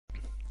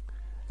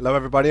Hello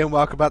everybody and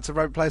welcome back to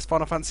Rope Plays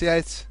Final Fantasy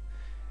VIII.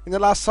 In the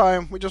last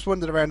time we just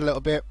wandered around a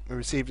little bit. We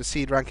received a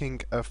seed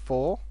ranking of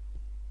 4.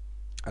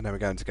 And then we're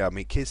going to go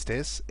meet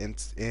Kistis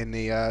in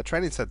the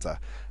training centre.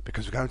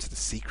 Because we're going to the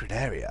secret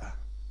area.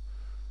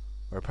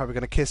 We're probably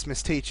going to kiss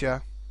Miss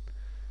Teacher.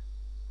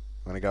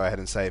 I'm going to go ahead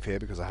and save here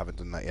because I haven't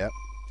done that yet.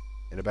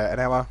 In about an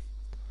hour.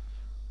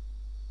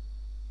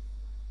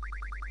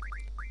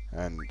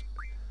 And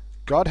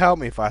God help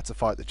me if I had to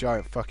fight the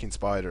giant fucking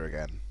spider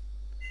again.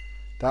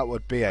 That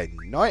would be a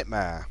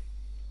nightmare.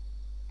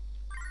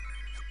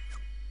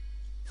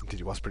 Indeed,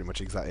 it was pretty much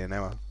exactly an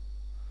hour.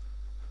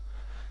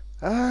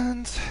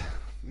 And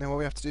now what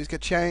we have to do is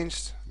get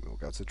changed. We'll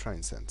go to the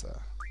train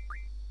centre.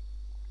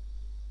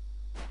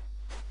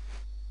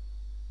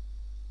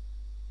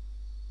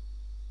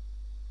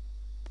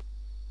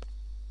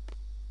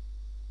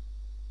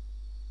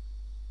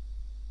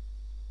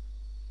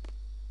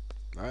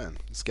 Right,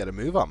 let's get a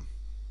move on.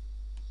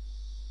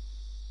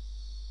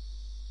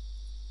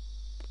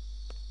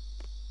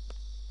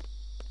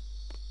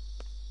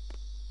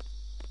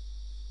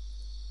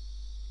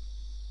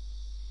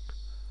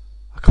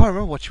 I can't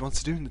remember what she wants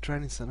to do in the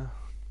training centre.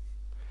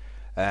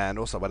 And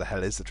also, where the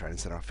hell is the training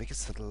centre? I think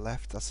it's to the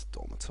left. That's a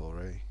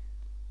dormitory.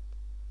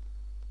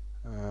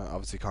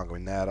 Obviously can't go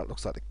in there. That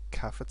looks like the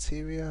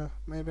cafeteria,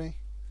 maybe?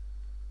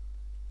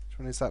 Which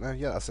one is that now?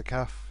 Yeah, that's the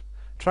caf.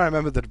 I'm trying to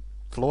remember the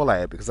floor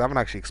layout because I haven't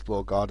actually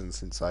explored gardens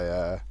since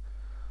I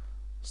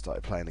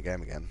started playing the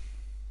game again.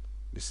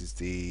 This is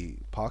the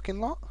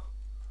parking lot?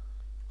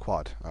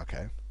 Quad,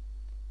 okay.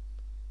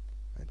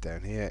 And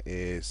down here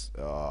is...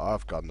 Oh,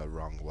 I've gone the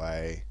wrong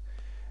way.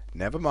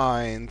 Never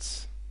mind.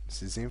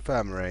 This is the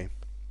infirmary.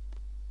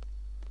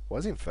 Why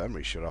is the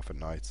infirmary shut off at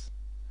night?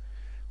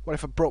 What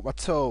if I broke my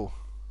toe?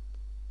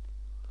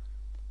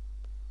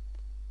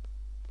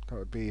 That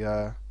would be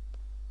a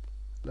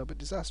little bit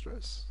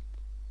disastrous.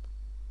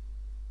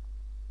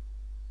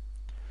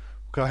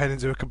 We'll go ahead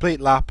and do a complete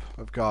lap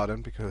of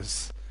garden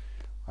because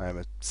I am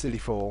a silly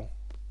fool.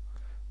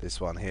 This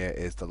one here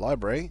is the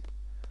library.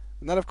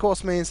 And that of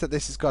course means that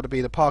this has got to be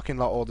the parking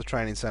lot or the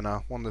training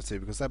centre. One of the two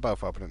because they're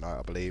both open at night,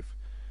 I believe.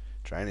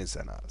 Training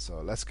centre. So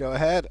let's go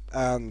ahead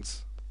and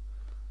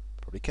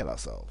probably kill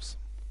ourselves.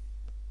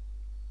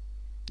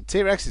 The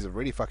T-Rexes are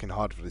really fucking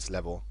hard for this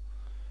level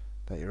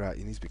that you're at.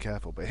 You need to be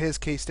careful. But here's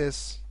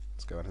Kistis.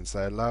 Let's go ahead and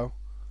say hello.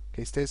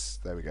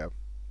 Kistis. There we go.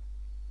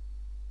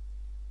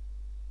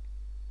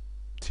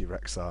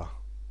 T-Rex are.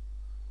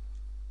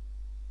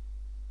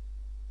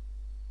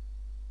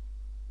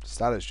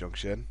 Status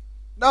junction.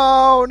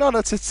 No, not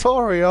a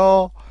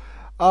tutorial.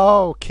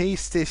 Oh,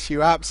 Kistis,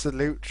 you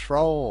absolute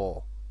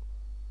troll.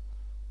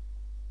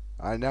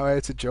 I know how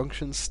to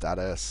junction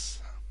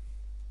status.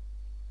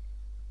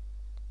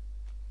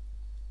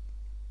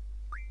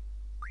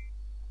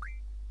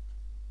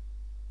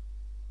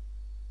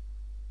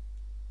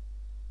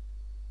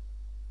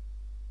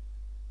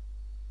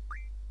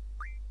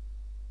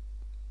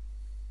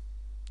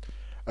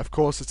 Of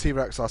course, the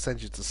T-Rex will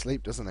send you to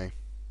sleep, doesn't he?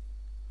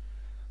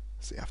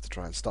 So you have to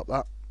try and stop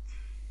that.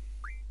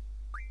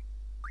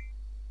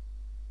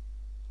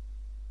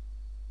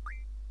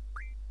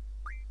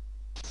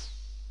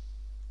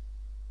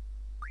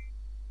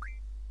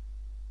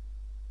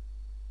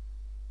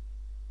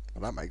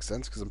 Well, that makes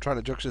sense because I'm trying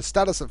to junction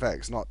status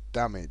effects, not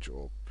damage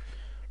or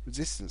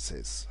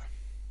resistances.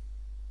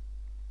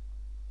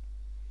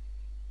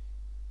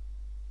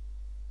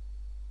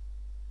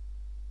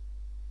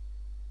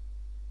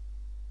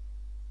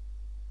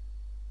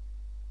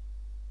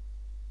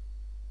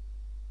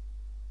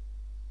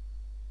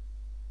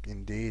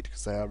 Indeed,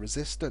 because they are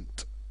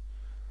resistant.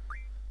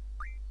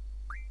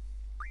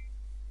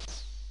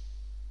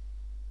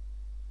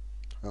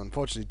 I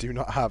unfortunately do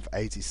not have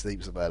 80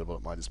 sleeps available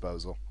at my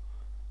disposal.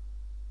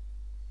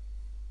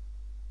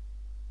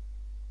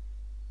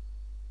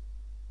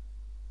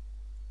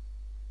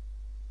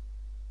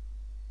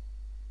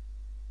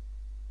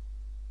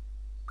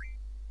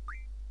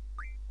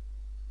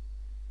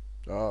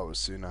 Oh, it was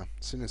sooner.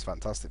 Sooner's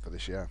fantastic for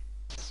this year.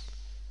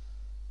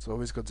 It's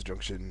always good to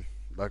junction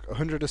like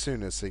 100 as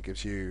soon as so it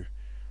gives you,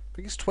 I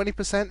think it's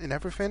 20% in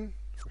everything,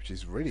 which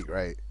is really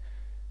great.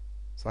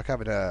 It's like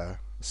having a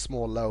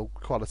small low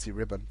quality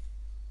ribbon.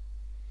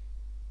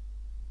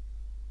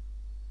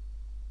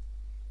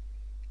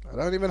 I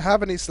don't even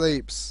have any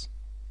sleeps,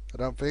 I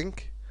don't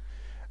think.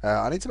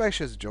 I need to make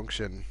sure there's a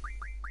junction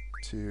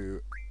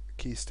to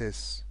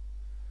Kistis.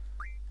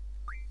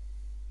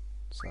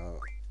 So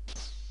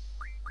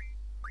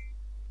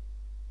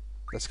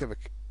let's give a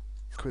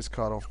quiz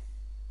cuddle.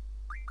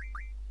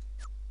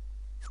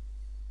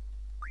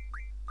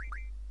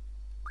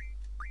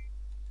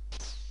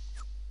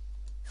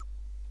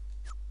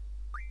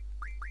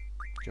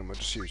 Again, we'll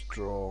just use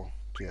draw,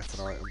 GF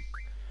an item.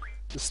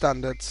 The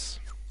standards.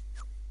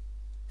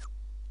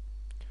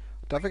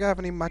 I don't think I have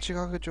any magic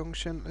on the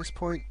junction at this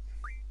point.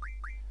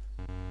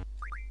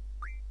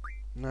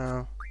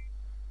 No.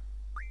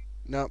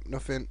 Nope,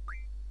 nothing.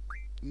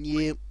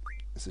 Yep.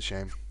 It's a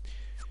shame.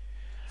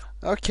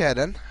 Okay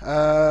then.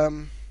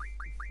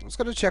 I was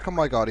going to check on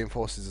my Guardian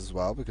Forces as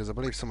well, because I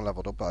believe some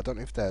leveled up, but I don't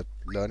know if they're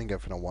learning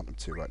everything I want them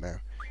to right now.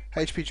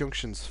 HP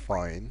Junction's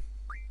fine.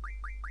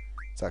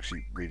 It's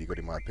actually really good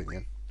in my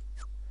opinion.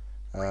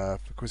 For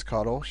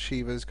Quizcardo,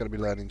 Shiva's going to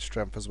be learning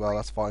Strength as well.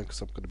 That's fine, because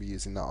I'm going to be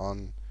using that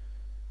on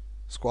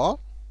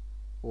Squall.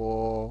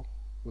 Or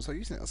was I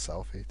using it on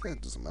Selfie?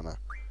 It doesn't matter.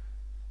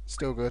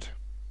 Still good.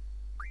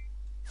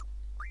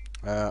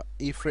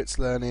 Ifrit's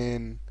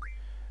learning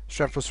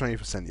Strength plus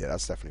 20%. Yeah,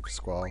 that's definitely for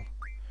Squall.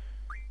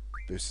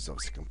 Boost is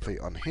obviously complete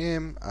on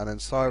him. And then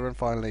Siren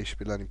finally should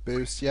be learning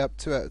Boost. Yep,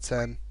 2 out of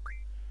 10.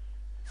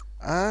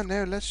 And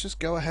now let's just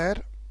go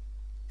ahead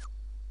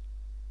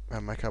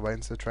and make our way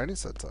into the training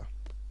centre.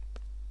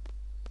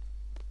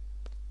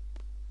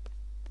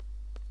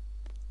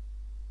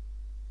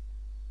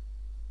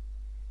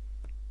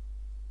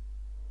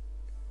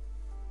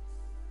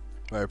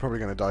 We're probably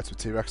going to die to a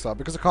T-Rex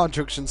because I can't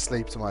junction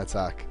sleep to my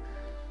attack.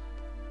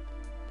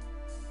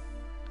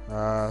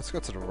 Let's go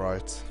to the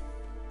right.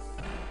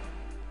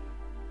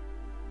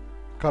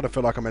 Kind of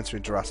feel like I'm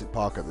entering Jurassic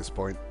Park at this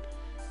point.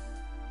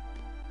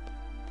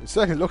 It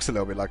certainly looks a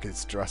little bit like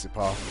it's Jurassic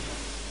Park.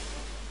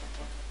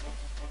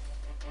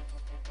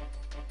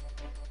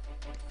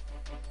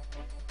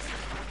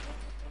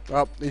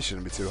 Well, these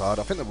shouldn't be too hard.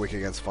 I think they're weak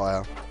against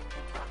fire.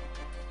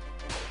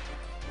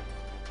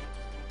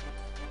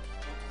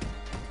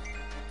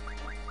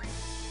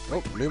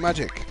 Oh, new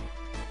magic.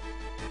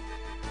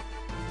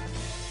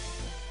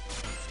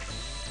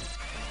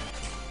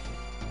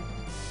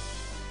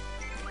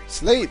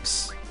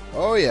 Sleeps!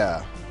 Oh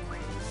yeah.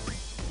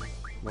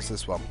 What's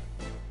this one?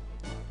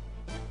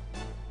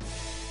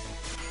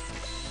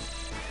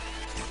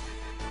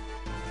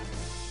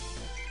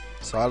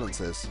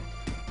 Silences.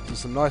 There's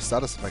some nice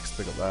status effects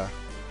to pick up there.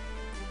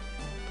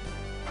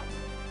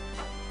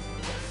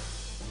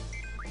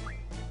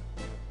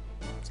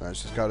 So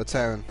let's just go to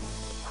town.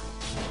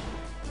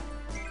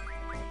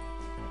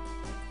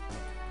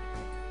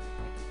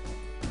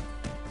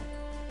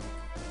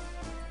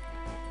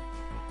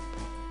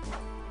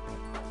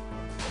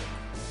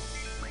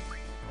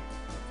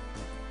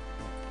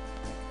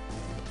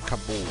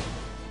 Kaboom.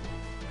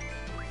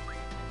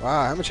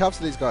 Wow, how much health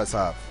do these guys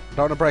have? I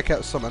don't want to break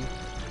out a summon.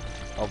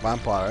 Oh,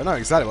 vampire. I know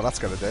exactly what that's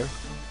going to do.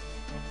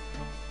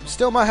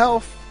 Steal my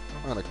health.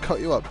 I'm going to cut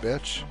you up,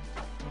 bitch.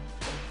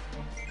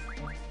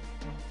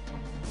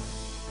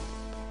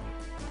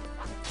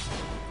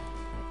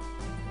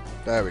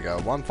 There we go.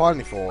 One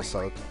finally falls,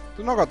 so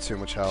they've not got too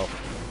much health.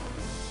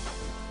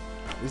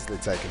 Easily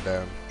taken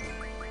down.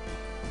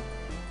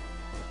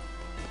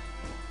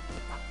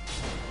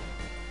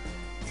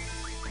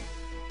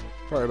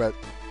 Probably about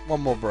one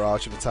more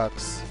barrage of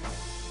attacks.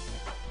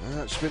 And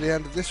that should be the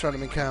end of this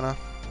random encounter.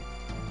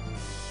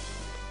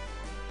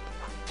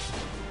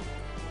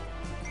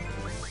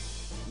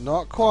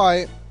 Not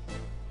quite.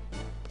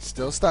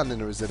 Still standing,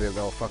 a resilient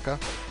little fucker.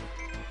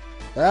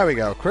 There we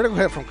go. Critical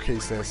hit from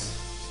Kisis.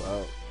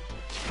 So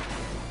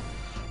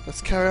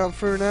let's carry on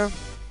through now.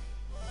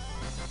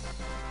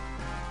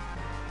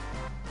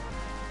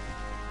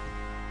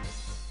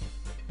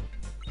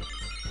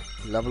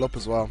 Level up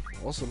as well.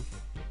 Awesome.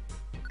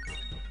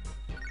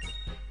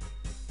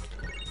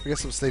 We get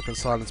some sleep and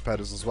silence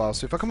pedals as well.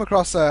 So if I come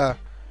across the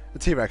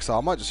T-Rex, I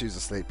might just use a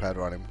sleep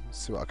pedal on him.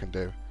 See what I can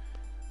do.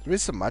 There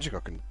is some magic I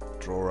can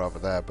draw over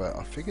there, but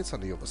I think it's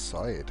on the other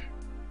side.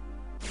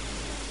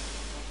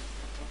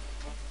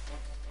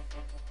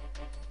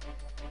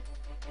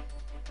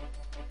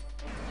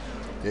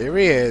 Here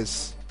he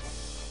is.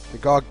 The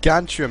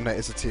gargantuan that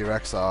is a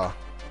T-Rex R.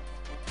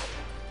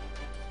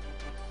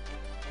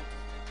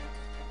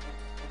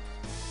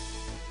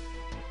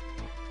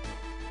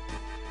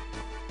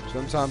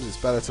 Sometimes it's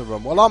better to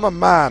run. Well, I'm a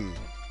man.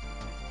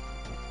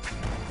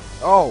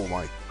 Oh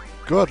my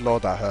good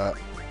lord, that hurt.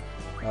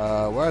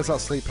 Where is that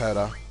sleep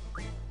header?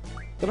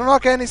 Did I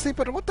not get any sleep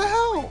header? What the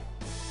hell?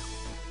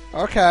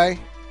 Okay.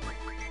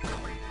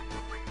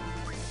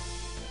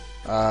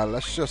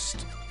 Let's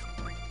just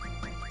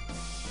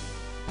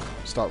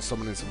start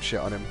summoning some shit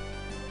on him.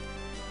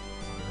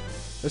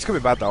 This could be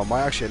bad though. I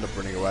might actually end up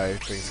running away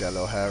if things get a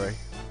little hairy.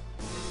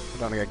 I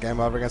don't want to get game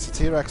over against the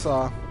T-Rex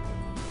R.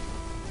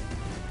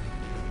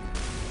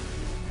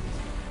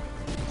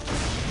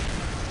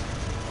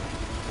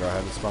 Go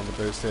ahead and spawn the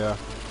boost here.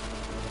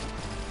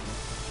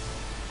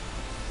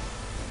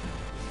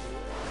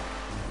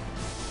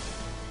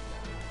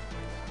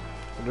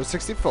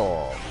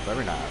 $164.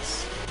 Very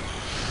nice.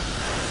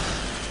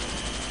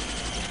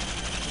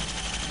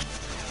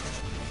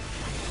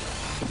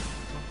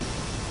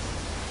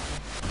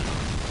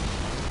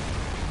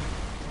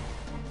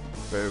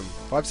 Boom.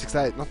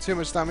 568. Not too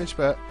much damage,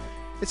 but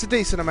it's a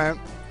decent amount.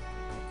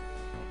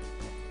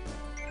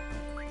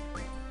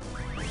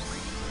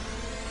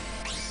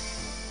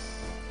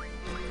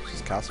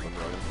 Just cast one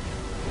rolling.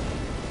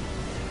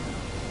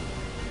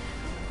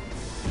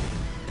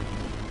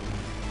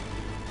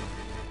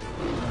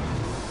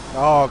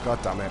 Oh,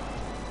 god damn it.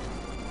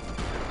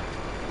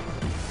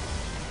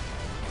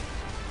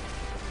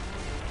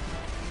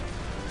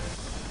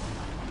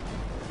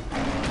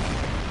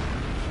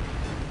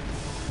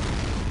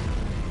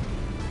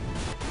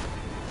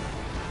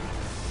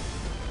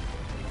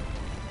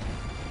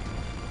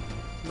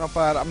 Not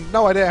bad. I've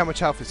no idea how much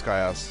health this guy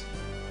has.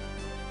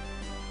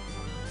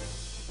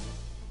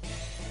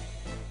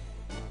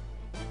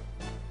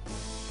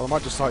 Well, I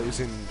might just start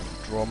using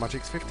draw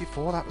magics.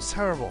 54, that was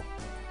terrible.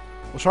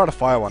 We'll try the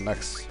fire one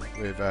next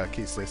with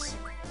Keyslis.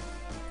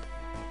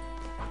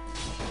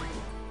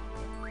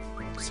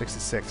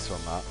 66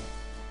 from that.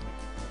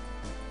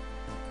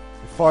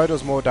 If fire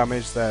does more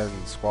damage than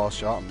Squall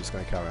Shot, I'm just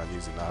going to carry on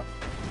using that.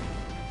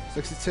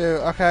 62,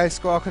 okay,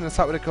 Squall can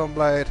attack with a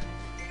Gunblade.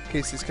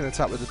 Keyslis can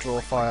attack with the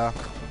Draw Fire.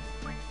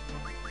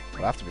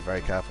 But I have to be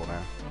very careful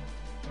now.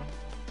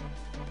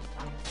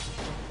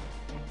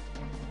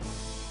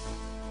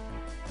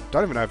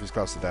 Don't even know if he's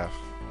close to death.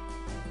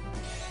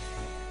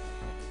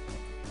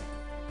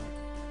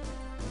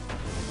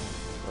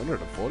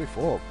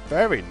 $144,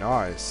 very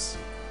nice.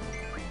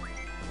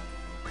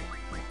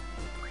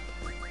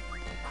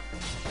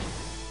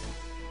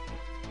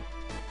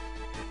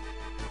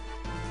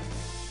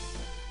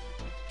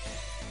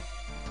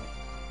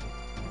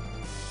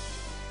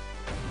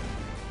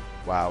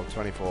 Wow,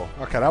 24.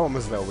 Okay, that one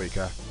was a little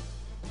weaker.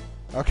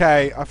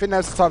 Okay, I think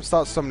now's the time to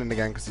start summoning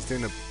again because he's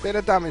doing a bit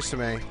of damage to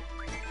me.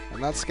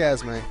 And that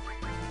scares me.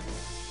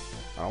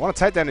 I want to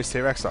take down his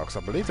T-Rex though because I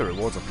believe the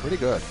rewards are pretty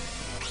good.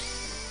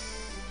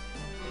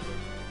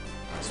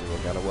 So we'll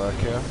get to work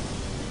here.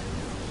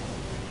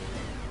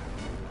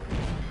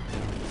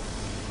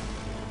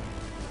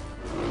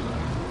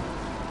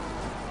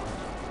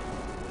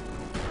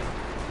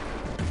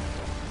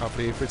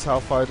 Hopefully if it's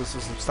Hellfire does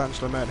a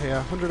substantial amount here.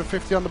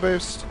 150 on the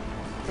boost.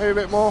 Maybe a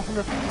bit more.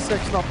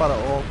 156, not bad at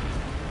all.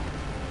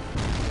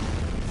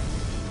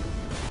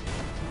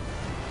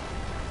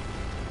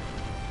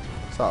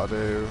 So that'll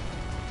do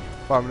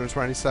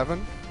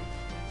 527.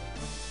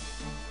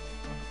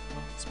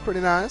 It's pretty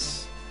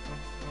nice.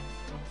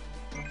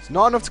 It's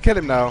not enough to kill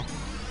him though.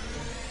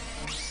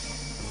 I'll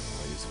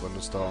use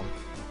Thunderstorm.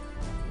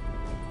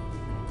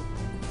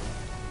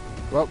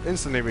 Well,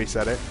 instantly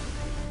reset it.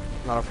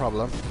 Not a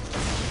problem.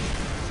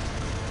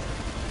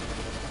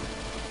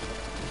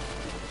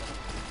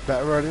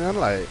 Better early than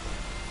late.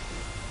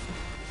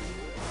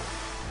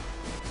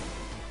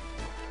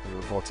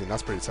 114,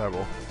 that's pretty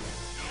terrible.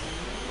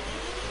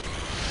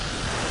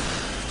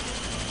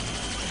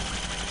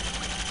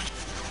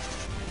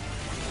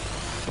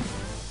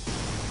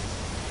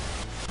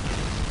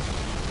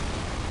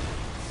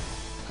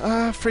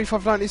 Uh,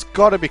 359's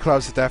gotta be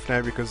close to death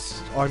now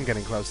because I'm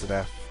getting close to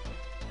death.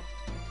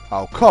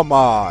 Oh, come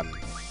on!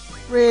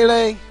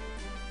 Really?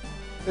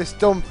 This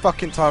dumb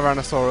fucking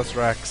Tyrannosaurus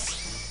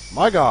Rex.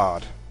 My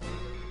god.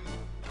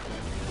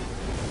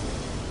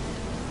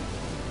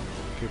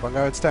 Keep on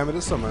going to town with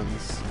the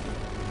summons.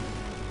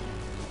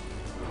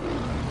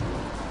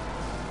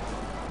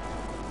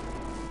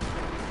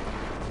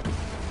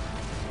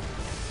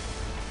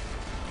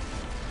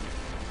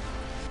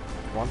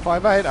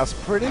 $158, that's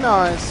pretty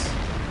nice.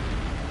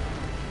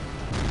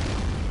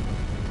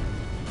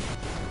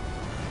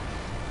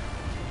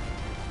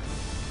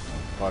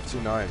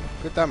 $529.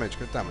 Good damage,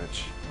 good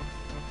damage.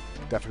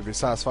 Definitely be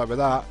satisfied with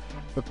that.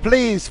 But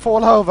please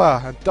fall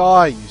over and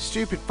die, you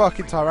stupid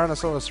fucking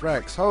Tyrannosaurus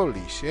Rex.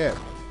 Holy shit.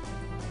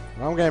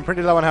 I'm getting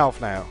pretty low on health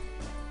now.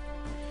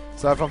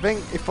 So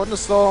if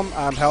Thunderstorm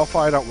and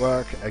Hellfire don't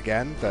work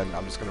again, then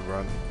I'm just going to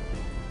run.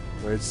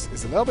 It's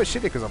a little bit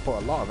shitty because I put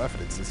a lot of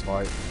effort into this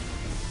fight.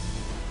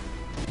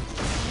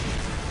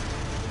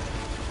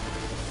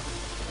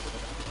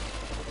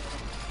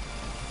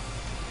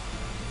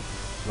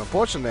 And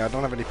unfortunately, I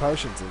don't have any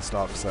potions in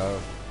stock, so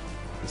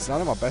it's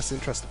not in my best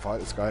interest to fight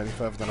this guy any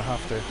further than I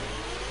have to.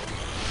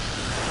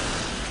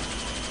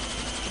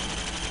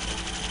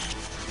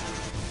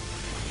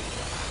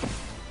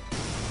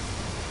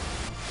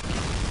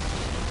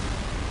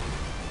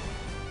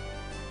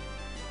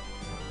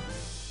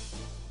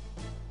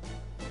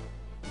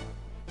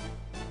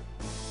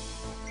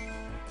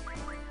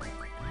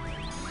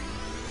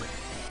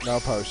 No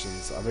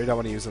potions. I really don't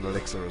want to use an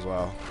elixir as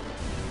well.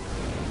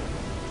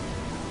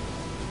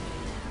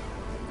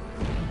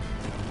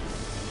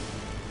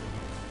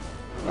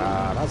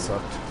 Ah, that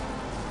sucked.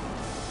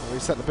 I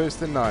reset the boost,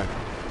 didn't I?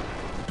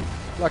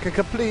 Like a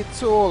complete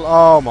tool.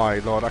 Oh my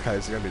lord. Okay,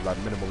 this is going to be like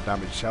minimal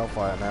damage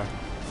Hellfire now.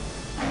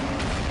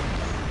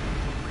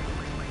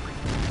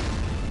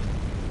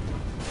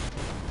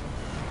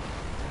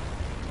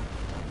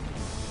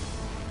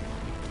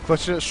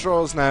 Clutching at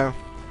straws now.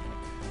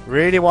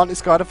 Really want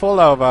this guy to fall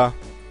over.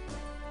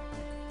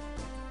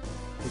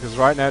 Because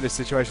right now this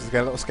situation is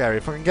getting a little scary.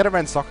 If I can get a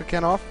Ren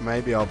Soccerkin off,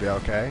 maybe I'll be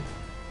okay.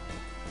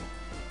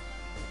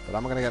 But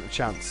am I going to get the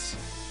chance?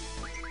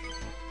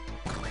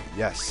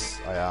 Yes,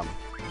 I am.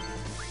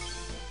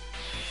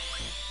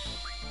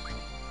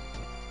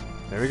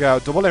 There we go.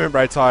 Double limit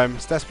break time.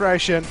 It's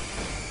desperation.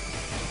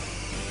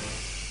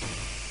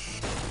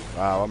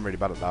 Wow, I'm really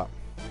bad at that.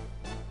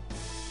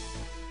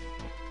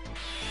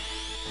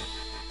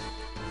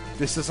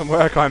 This doesn't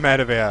work, I'm out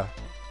of here.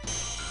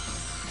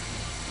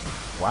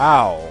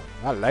 Wow,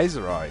 that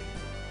laser eye.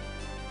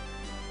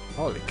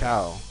 Holy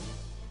cow.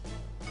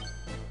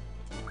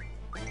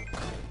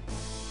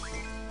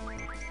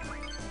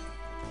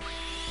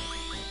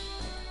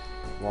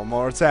 One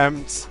more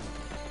attempt.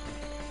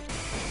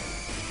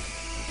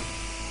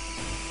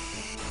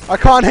 I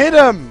can't hit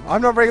him!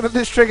 I'm not very good at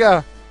this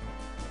trigger.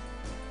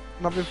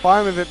 And I've been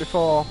fine with it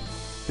before.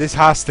 This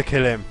has to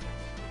kill him.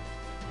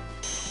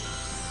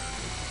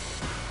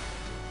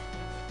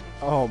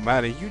 Oh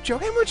man, are you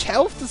joking? How much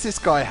health does this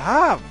guy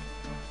have?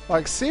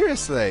 Like,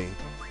 seriously?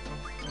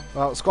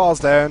 Well, Squall's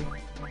down.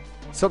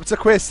 It's up to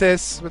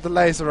Quistis with the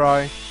laser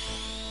eye.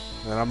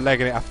 And I'm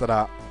legging it after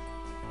that.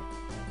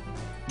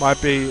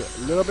 Might be a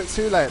little bit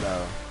too late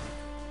though.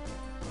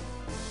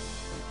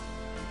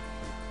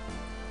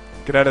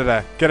 Get out of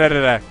there. Get out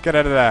of there. Get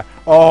out of there.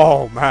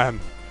 Oh man.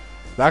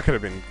 That could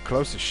have been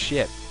close as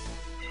shit.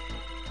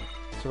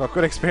 So I've got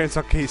good experience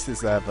on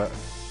Quistis there, but...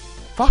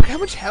 Fuck, how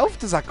much health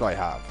does that guy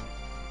have?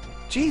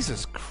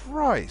 Jesus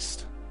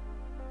Christ.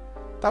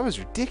 That was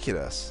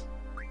ridiculous.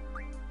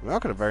 I mean, I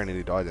could have very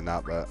nearly died in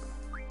that, but...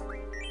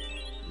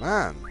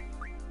 Man.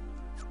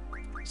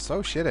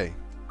 So shitty.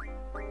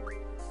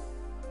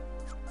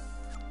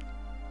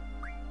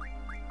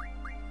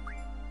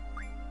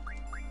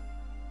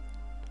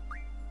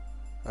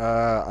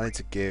 I need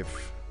to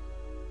give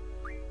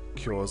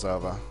cures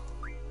over.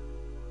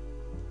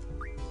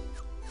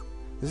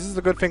 This is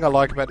the good thing I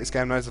like about this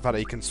game now, is the fact that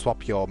you can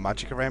swap your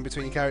magic around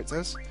between your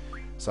characters.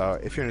 So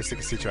if you're in a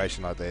sticky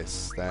situation like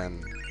this,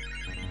 then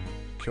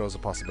cure's a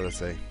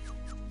possibility.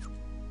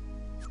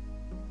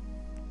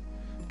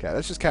 Okay,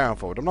 let's just carry on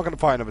forward. I'm not going to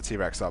fight another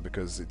T-Rex out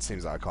because it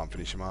seems like I can't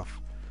finish him off.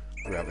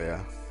 We have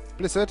here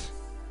Blizzard.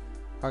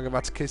 I'll go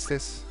back to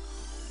Quistis.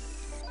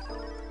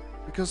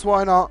 Because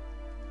why not?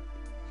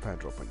 Power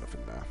drop with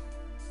nothing there.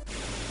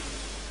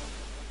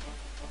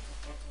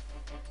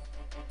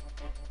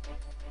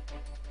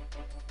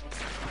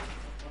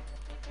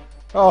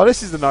 Oh,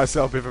 this is a nice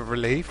little bit of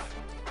relief.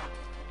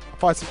 I'll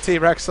fight some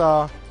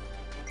T-Rexar.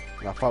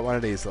 And I'll fight one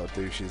of these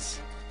little douches.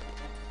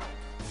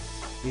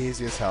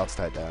 Easy as hell to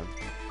take down.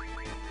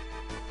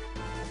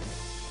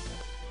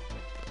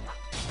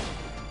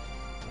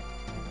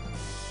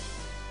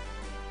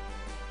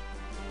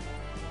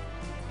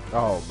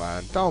 Oh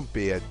man, don't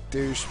be a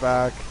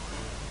douchebag.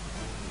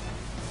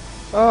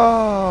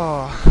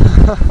 Oh.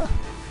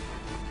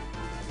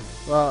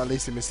 Well, at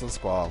least he missed on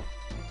Squall.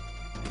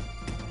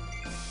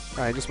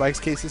 And he just makes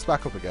Quistis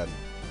back up again.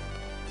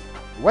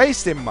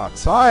 Wasting my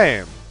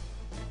time.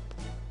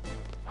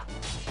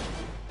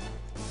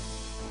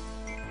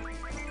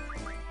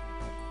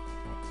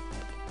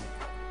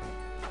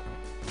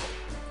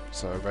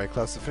 So we're very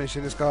close to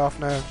finishing this guy off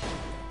now.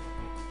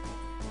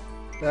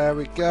 There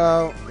we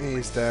go.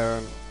 He's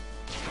down.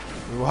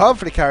 We will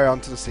hopefully carry on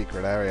to the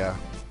secret area.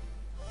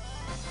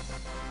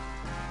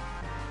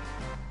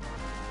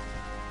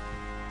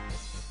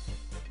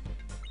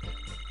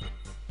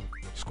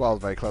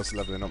 Squall's very close to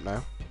leveling up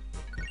now.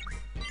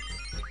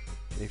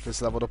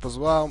 Aethys leveled up as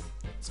well.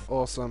 It's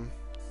awesome.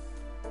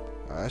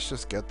 Let's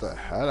just get the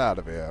hell out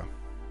of here.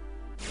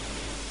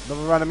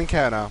 Another random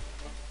encounter.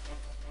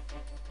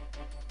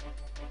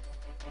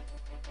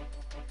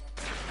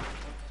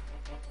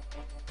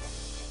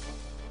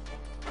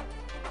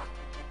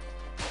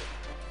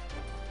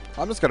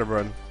 I'm just gonna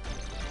run.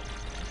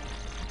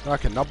 I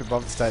cannot be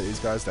bothered to take these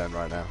guys down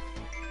right now.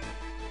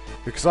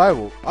 Because I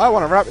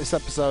want to wrap this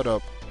episode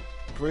up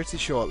pretty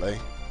shortly.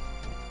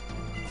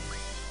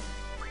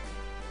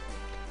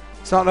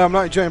 It's not that I'm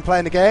not enjoying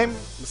playing the game,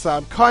 so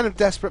I'm kind of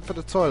desperate for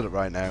the toilet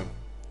right now.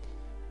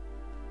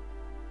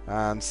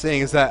 And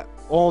seeing as that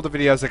all the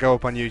videos that go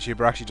up on YouTube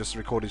are actually just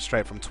recorded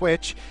straight from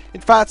Twitch.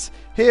 In fact,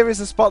 here is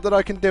a spot that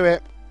I can do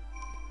it.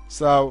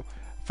 So,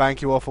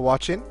 thank you all for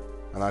watching.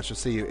 And I shall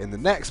see you in the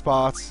next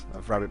part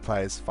of Rabbit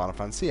Plays Final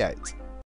Fantasy VIII.